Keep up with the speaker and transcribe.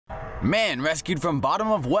Man rescued from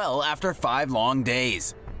bottom of well after 5 long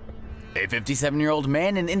days. A 57-year-old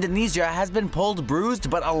man in Indonesia has been pulled bruised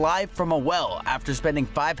but alive from a well after spending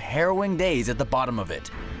 5 harrowing days at the bottom of it.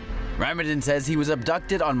 Ramadin says he was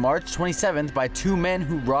abducted on March 27th by 2 men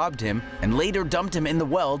who robbed him and later dumped him in the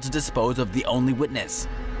well to dispose of the only witness.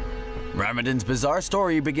 Ramadin's bizarre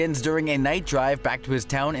story begins during a night drive back to his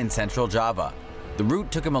town in central Java. The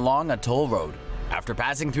route took him along a toll road. After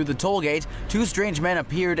passing through the toll gate, 2 strange men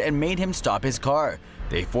appeared and made him stop his car.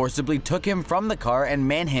 They forcibly took him from the car and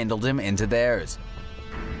manhandled him into theirs.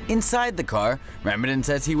 Inside the car, Ramadin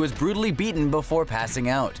says he was brutally beaten before passing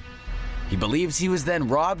out. He believes he was then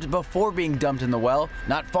robbed before being dumped in the well,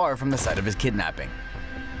 not far from the site of his kidnapping.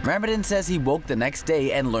 Ramadin says he woke the next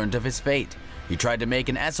day and learned of his fate. He tried to make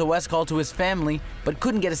an SOS call to his family, but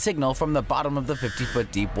couldn't get a signal from the bottom of the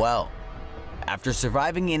 50-foot deep well. After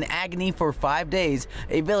surviving in agony for 5 days,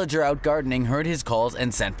 a villager out gardening heard his calls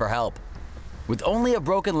and sent for help. With only a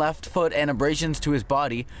broken left foot and abrasions to his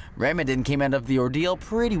body, Ramadin came out of the ordeal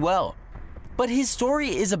pretty well. But his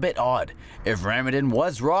story is a bit odd. If Ramadin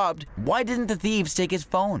was robbed, why didn't the thieves take his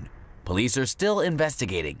phone? Police are still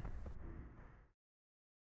investigating.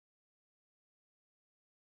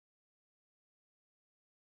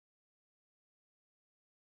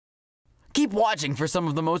 Keep watching for some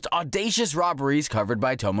of the most audacious robberies covered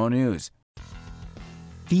by TomoNews.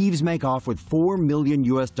 Thieves make off with $4 million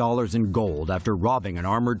in gold after robbing an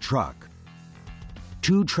armored truck.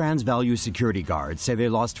 2 Transvalue security guards say they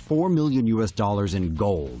lost $4 million in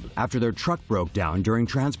gold after their truck broke down during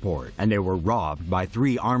transport, and they were robbed by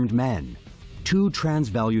 3 armed men. 2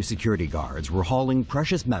 Transvalue security guards were hauling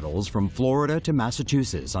precious metals from Florida to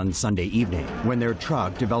Massachusetts on Sunday evening when their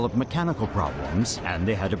truck developed mechanical problems and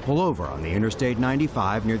they had to pull over on the Interstate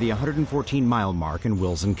 95 near the 114-mile mark in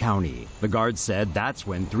Wilson County. The guards said that's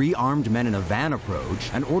when 3 armed men in a van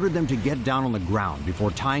approached and ordered them to get down on the ground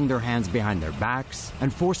before tying their hands behind their backs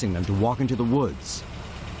and forcing them to walk into the woods.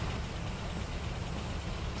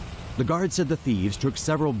 The guard said the thieves took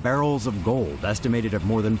several barrels of gold estimated at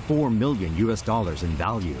more than $4 million in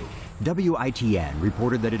value. WITN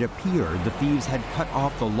reported that it appeared the thieves had cut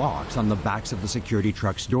off the locks on the backs of the security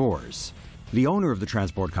truck's doors. The owner of the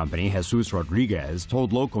transport company, Jesus Rodriguez,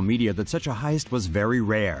 told local media that such a heist was very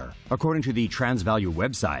rare. According to the Transvalue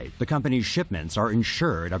website, the company's shipments are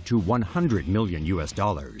insured up to $100 million.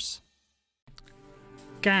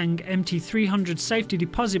 Gang empty 300 safety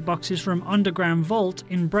deposit boxes from underground vault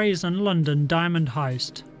in brazen London diamond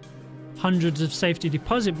heist. Hundreds of safety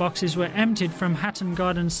deposit boxes were emptied from Hatton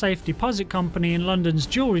Garden Safe Deposit Company in London's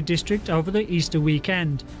jewellery district over the Easter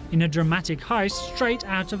weekend, in a dramatic heist straight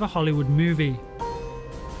out of a Hollywood movie.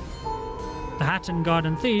 The Hatton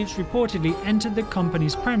Garden thieves reportedly entered the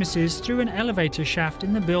company's premises through an elevator shaft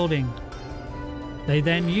in the building. They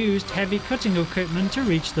then used heavy cutting equipment to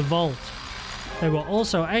reach the vault. They were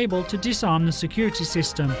also able to disarm the security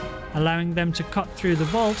system, allowing them to cut through the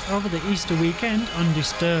vault over the Easter weekend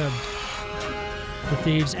undisturbed. The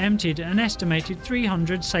thieves emptied an estimated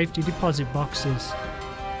 300 safety deposit boxes.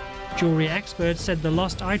 Jewellery experts said the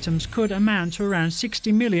lost items could amount to around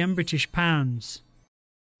 60 million British pounds.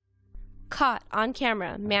 Caught on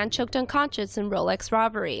camera, man choked unconscious in Rolex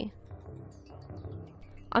robbery.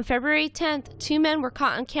 On February 10th, 2 men were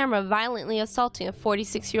caught on camera violently assaulting a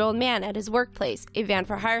 46-year-old man at his workplace, a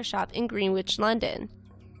van-for-hire shop in Greenwich, London.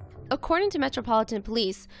 According to Metropolitan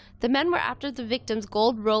Police, the men were after the victim's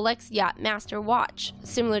gold Rolex Yacht Master watch,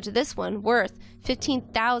 similar to this one, worth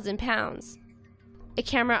 £15,000. A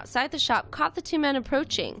camera outside the shop caught the 2 men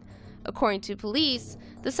approaching. According to police,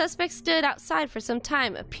 the suspect stood outside for some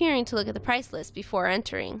time, appearing to look at the price list before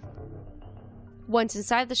entering. Once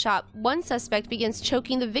inside the shop, one suspect begins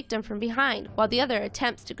choking the victim from behind, while the other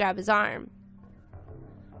attempts to grab his arm.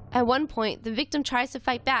 At one point, the victim tries to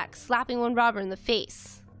fight back, slapping one robber in the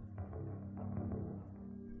face.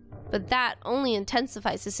 But that only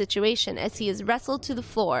intensifies the situation as he is wrestled to the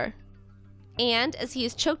floor. And as he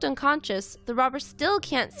is choked unconscious, the robber still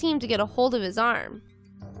can't seem to get a hold of his arm.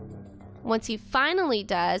 Once he finally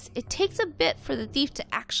does, it takes a bit for the thief to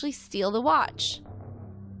actually steal the watch.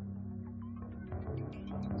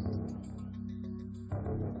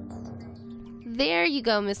 There you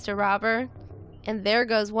go, Mr. Robber. And there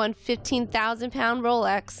goes one 15,000-pound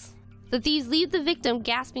Rolex. The thieves leave the victim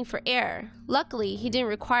gasping for air. Luckily, he didn't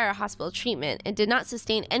require hospital treatment and did not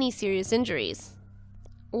sustain any serious injuries.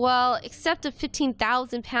 Well, except a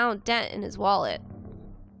 15,000-pound dent in his wallet.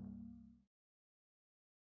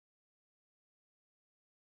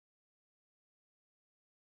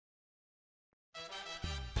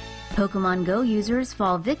 Pokemon Go users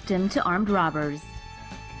fall victim to armed robbers.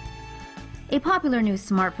 A popular new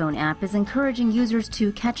smartphone app is encouraging users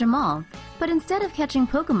to catch 'em all, but instead of catching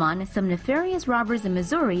Pokemon, some nefarious robbers in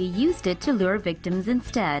Missouri used it to lure victims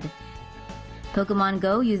instead. Pokemon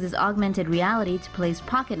Go uses augmented reality to place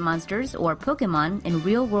pocket monsters, or Pokemon, in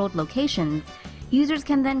real-world locations. Users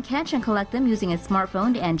can then catch and collect them using a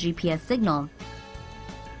smartphone and GPS signal.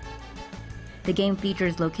 The game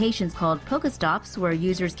features locations called Pokestops where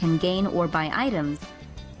users can gain or buy items.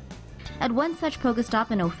 At one such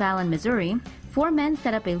Pokestop in O'Fallon, Missouri, 4 men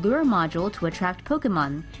set up a lure module to attract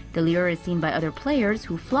Pokemon. The lure is seen by other players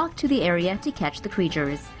who flock to the area to catch the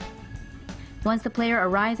creatures. Once the player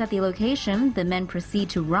arrives at the location, the men proceed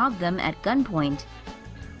to rob them at gunpoint.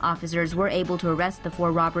 Officers were able to arrest the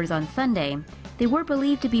 4 robbers on Sunday. They were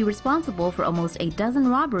believed to be responsible for almost a dozen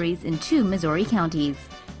robberies in 2 Missouri counties.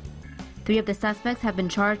 3 of the suspects have been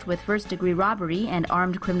charged with first-degree robbery and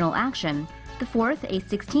armed criminal action. The 4th, a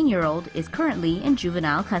 16-year-old, is currently in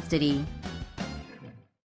juvenile custody.